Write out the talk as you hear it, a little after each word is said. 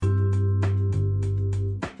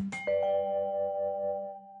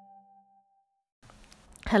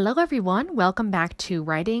Hello everyone, welcome back to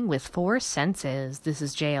Writing with Four Senses. This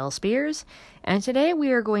is JL Spears, and today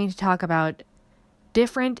we are going to talk about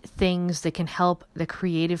different things that can help the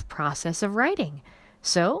creative process of writing.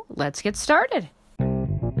 So, let's get started.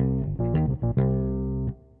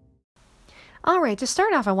 Alright, to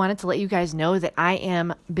start off, I wanted to let you guys know that I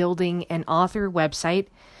am building an author website.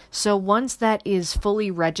 So once that is fully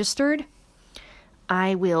registered,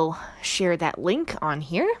 I will share that link on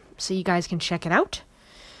here so you guys can check it out.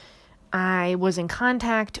 I was in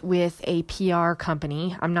contact with a PR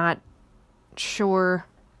company. I'm not sure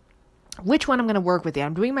which one I'm going to work with yet.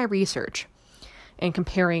 I'm doing my research and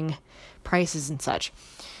comparing prices and such.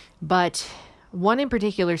 But one in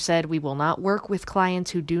particular said, we will not work with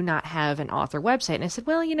clients who do not have an author website. And I said,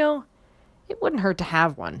 well, it wouldn't hurt to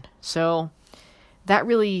have one. So that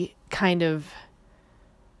really kind of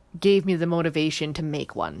gave me the motivation to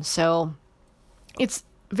make one. So it's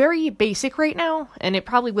very basic right now, and it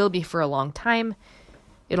probably will be for a long time.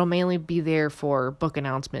 It'll mainly be there for book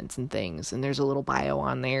announcements and things, and there's a little bio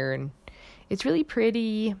on there, and it's really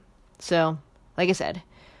pretty. So, like I said,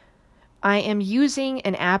 I am using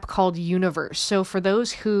an app called Universe. So for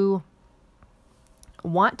those who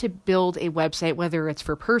want to build a website, whether it's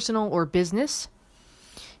for personal or business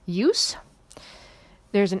use,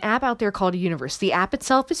 there's an app out there called Universe. The app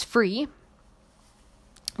itself is free.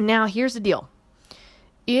 Now, here's the deal.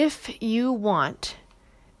 If you want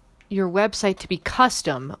your website to be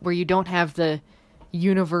custom, where you don't have the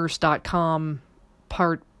universe.com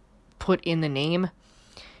part put in the name,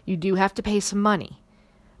 you do have to pay some money.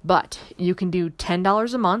 But you can do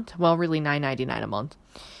 $10 a month, well, really $9.99 a month,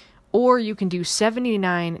 or you can do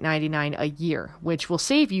 $79.99 a year, which will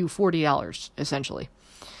save you $40, essentially.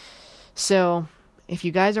 So if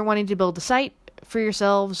you guys are wanting to build a site for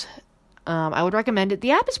yourselves, I would recommend it.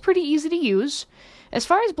 The app is pretty easy to use. As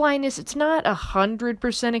far as blindness, it's not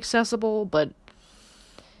 100% accessible, but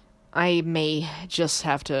I may just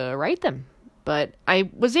have to write them. But I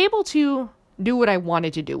was able to do what I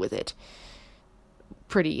wanted to do with it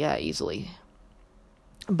pretty easily.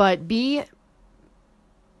 But be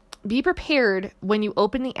prepared when you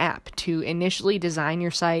open the app to initially design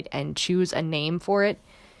your site and choose a name for it.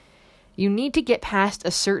 You need to get past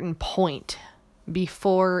a certain point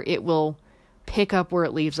before it will pick up where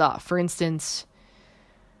it leaves off. For instance,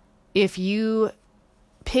 if you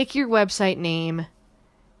pick your website name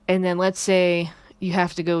and then let's say you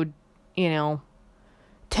have to go,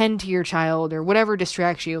 tend to your child or whatever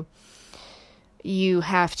distracts you, you'll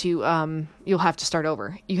have to start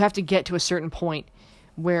over. You have to get to a certain point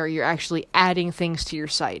where you're actually adding things to your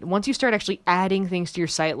site. Once you start actually adding things to your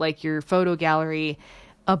site, like your photo gallery,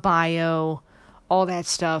 a bio, all that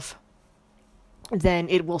stuff, then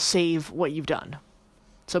it will save what you've done.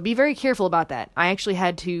 So be very careful about that. I actually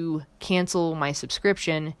had to cancel my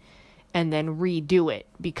subscription and then redo it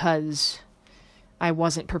because I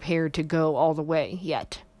wasn't prepared to go all the way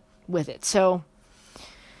yet with it. So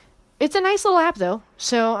it's a nice little app though.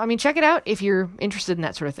 So, check it out if you're interested in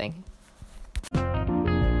that sort of thing.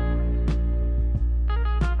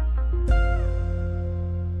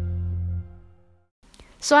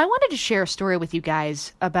 So I wanted to share a story with you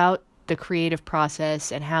guys about the creative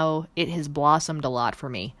process and how it has blossomed a lot for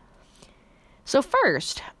me. So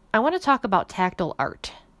first, I want to talk about tactile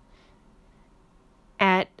art.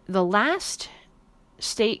 At the last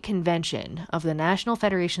state convention of the National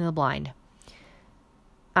Federation of the Blind,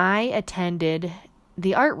 I attended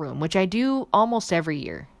the art room, which I do almost every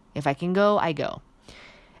year. If I can go, I go.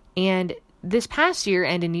 And this past year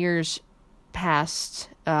and in years past,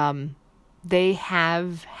 they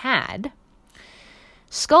have had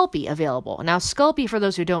Sculpey available. Now, Sculpey, for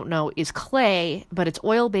those who don't know, is clay, but it's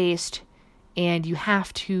oil-based, and you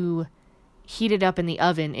have to heat it up in the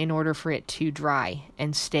oven in order for it to dry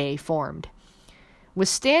and stay formed. With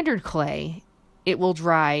standard clay, it will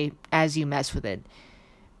dry as you mess with it,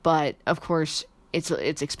 but, of course, it's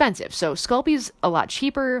expensive. So, Sculpey's a lot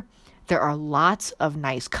cheaper. There are lots of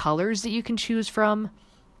nice colors that you can choose from.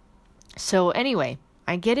 So, anyway,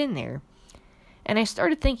 I get in there. And I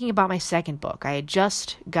started thinking about my second book. I had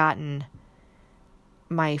just gotten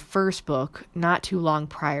my first book not too long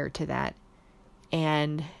prior to that.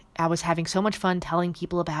 And I was having so much fun telling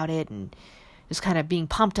people about it and just kind of being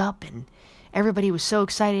pumped up. And everybody was so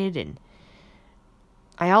excited. And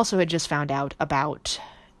I also had just found out about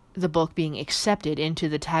the book being accepted into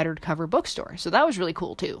the Tattered Cover bookstore. So that was really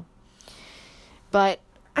cool too. But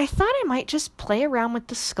I thought I might just play around with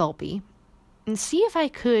the Sculpey and see if I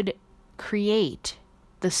could create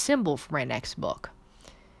the symbol for my next book.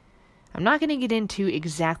 I'm not going to get into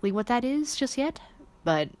exactly what that is just yet,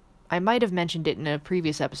 but I might have mentioned it in a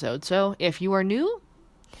previous episode. So if you are new,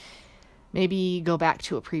 maybe go back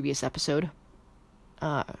to a previous episode,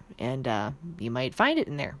 and you might find it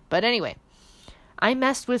in there. But anyway, I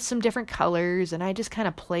messed with some different colors, and I just kind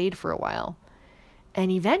of played for a while.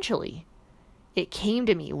 And eventually, it came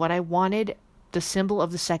to me what I wanted the symbol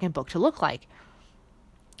of the second book to look like.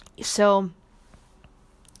 So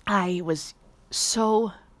I was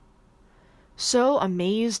so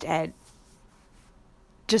amazed at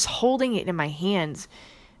just holding it in my hands.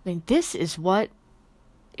 I mean, this is what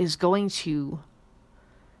is going to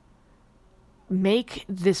make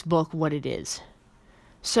this book what it is.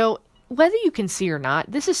 So whether you can see or not,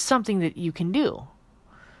 this is something that you can do.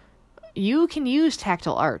 You can use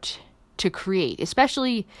tactile art to create,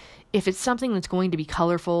 especially if it's something that's going to be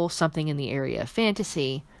colorful, something in the area of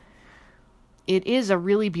fantasy. It is a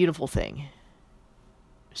really beautiful thing.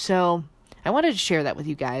 So I wanted to share that with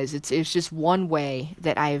you guys. It's just one way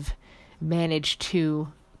that I've managed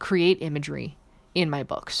to create imagery in my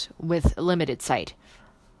books with limited sight.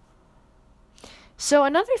 So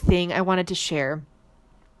another thing I wanted to share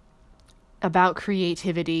about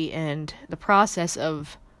creativity and the process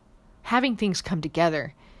of having things come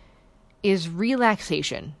together is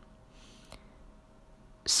relaxation.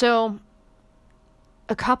 So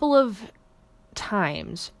a couple of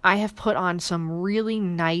times I have put on some really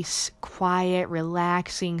nice, quiet,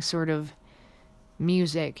 relaxing sort of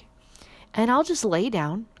music, and I'll just lay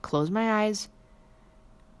down, close my eyes.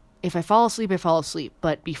 If I fall asleep, I fall asleep.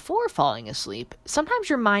 But before falling asleep, sometimes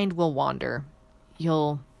your mind will wander.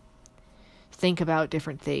 You'll think about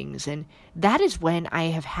different things, and that is when I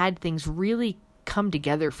have had things really come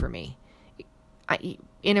together for me.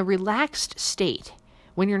 In a relaxed state,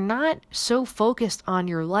 when you're not so focused on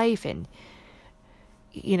your life and,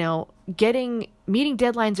 meeting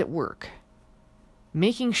deadlines at work,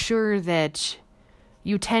 making sure that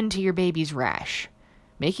you tend to your baby's rash,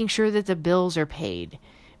 making sure that the bills are paid,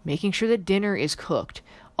 making sure that dinner is cooked,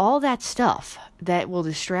 all that stuff that will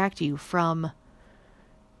distract you from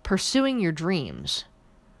pursuing your dreams.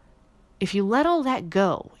 If you let all that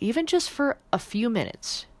go, even just for a few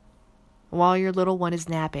minutes, while your little one is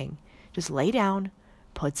napping, just lay down,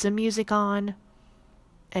 put some music on,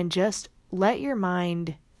 and just let your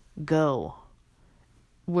mind go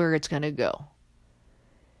where it's going to go.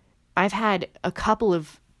 I've had a couple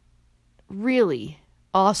of really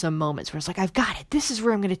awesome moments where it's like, I've got it. This is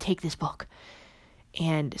where I'm going to take this book.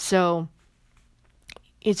 And so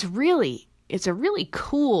it's a really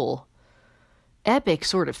cool, epic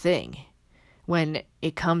sort of thing when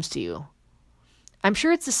it comes to you. I'm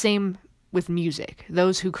sure it's the same with music,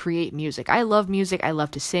 those who create music. I love music. I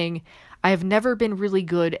love to sing. I have never been really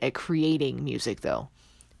good at creating music, though.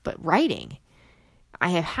 But writing, I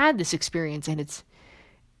have had this experience, and it's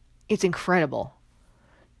incredible.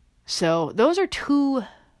 So those are two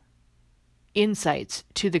insights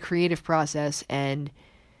to the creative process, and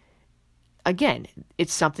again,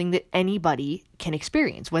 it's something that anybody can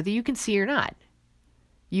experience, whether you can see or not.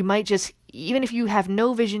 You might just, even if you have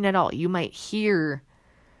no vision at all, you might hear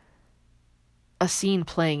a scene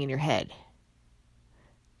playing in your head.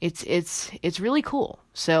 It's really cool.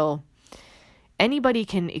 So anybody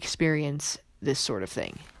can experience this sort of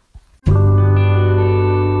thing.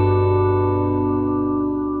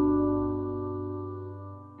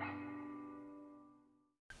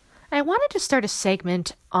 I wanted to start a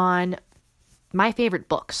segment on my favorite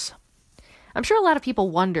books. I'm sure a lot of people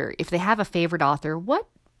wonder if they have a favorite author, what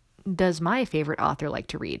does my favorite author like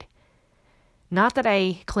to read? Not that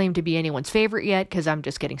I claim to be anyone's favorite yet, because I'm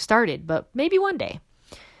just getting started, but maybe one day.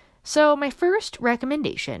 So my first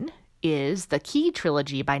recommendation is the Key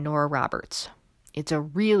Trilogy by Nora Roberts. It's a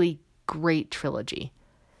really great trilogy.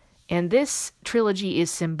 And this trilogy is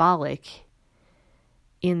symbolic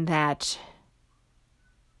in that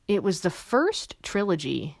it was the first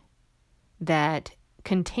trilogy that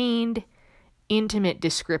contained intimate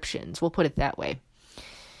descriptions. We'll put it that way.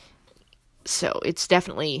 So it's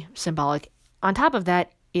definitely symbolic. On top of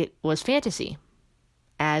that, it was fantasy,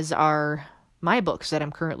 as are my books that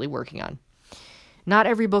I'm currently working on. Not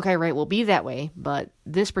every book I write will be that way, but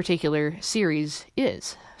this particular series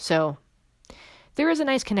is. So there is a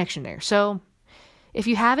nice connection there. So if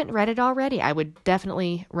you haven't read it already, I would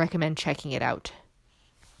definitely recommend checking it out.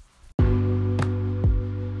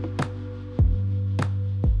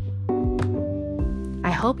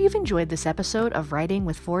 I hope you've enjoyed this episode of Writing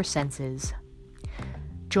with Four Senses.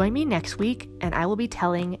 Join me next week, and I will be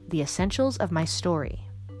telling the essentials of my story.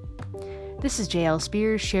 This is J.L.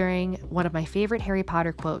 Spears sharing one of my favorite Harry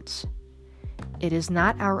Potter quotes. It is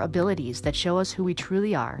not our abilities that show us who we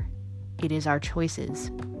truly are. It is our choices.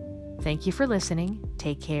 Thank you for listening.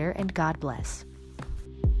 Take care, and God bless.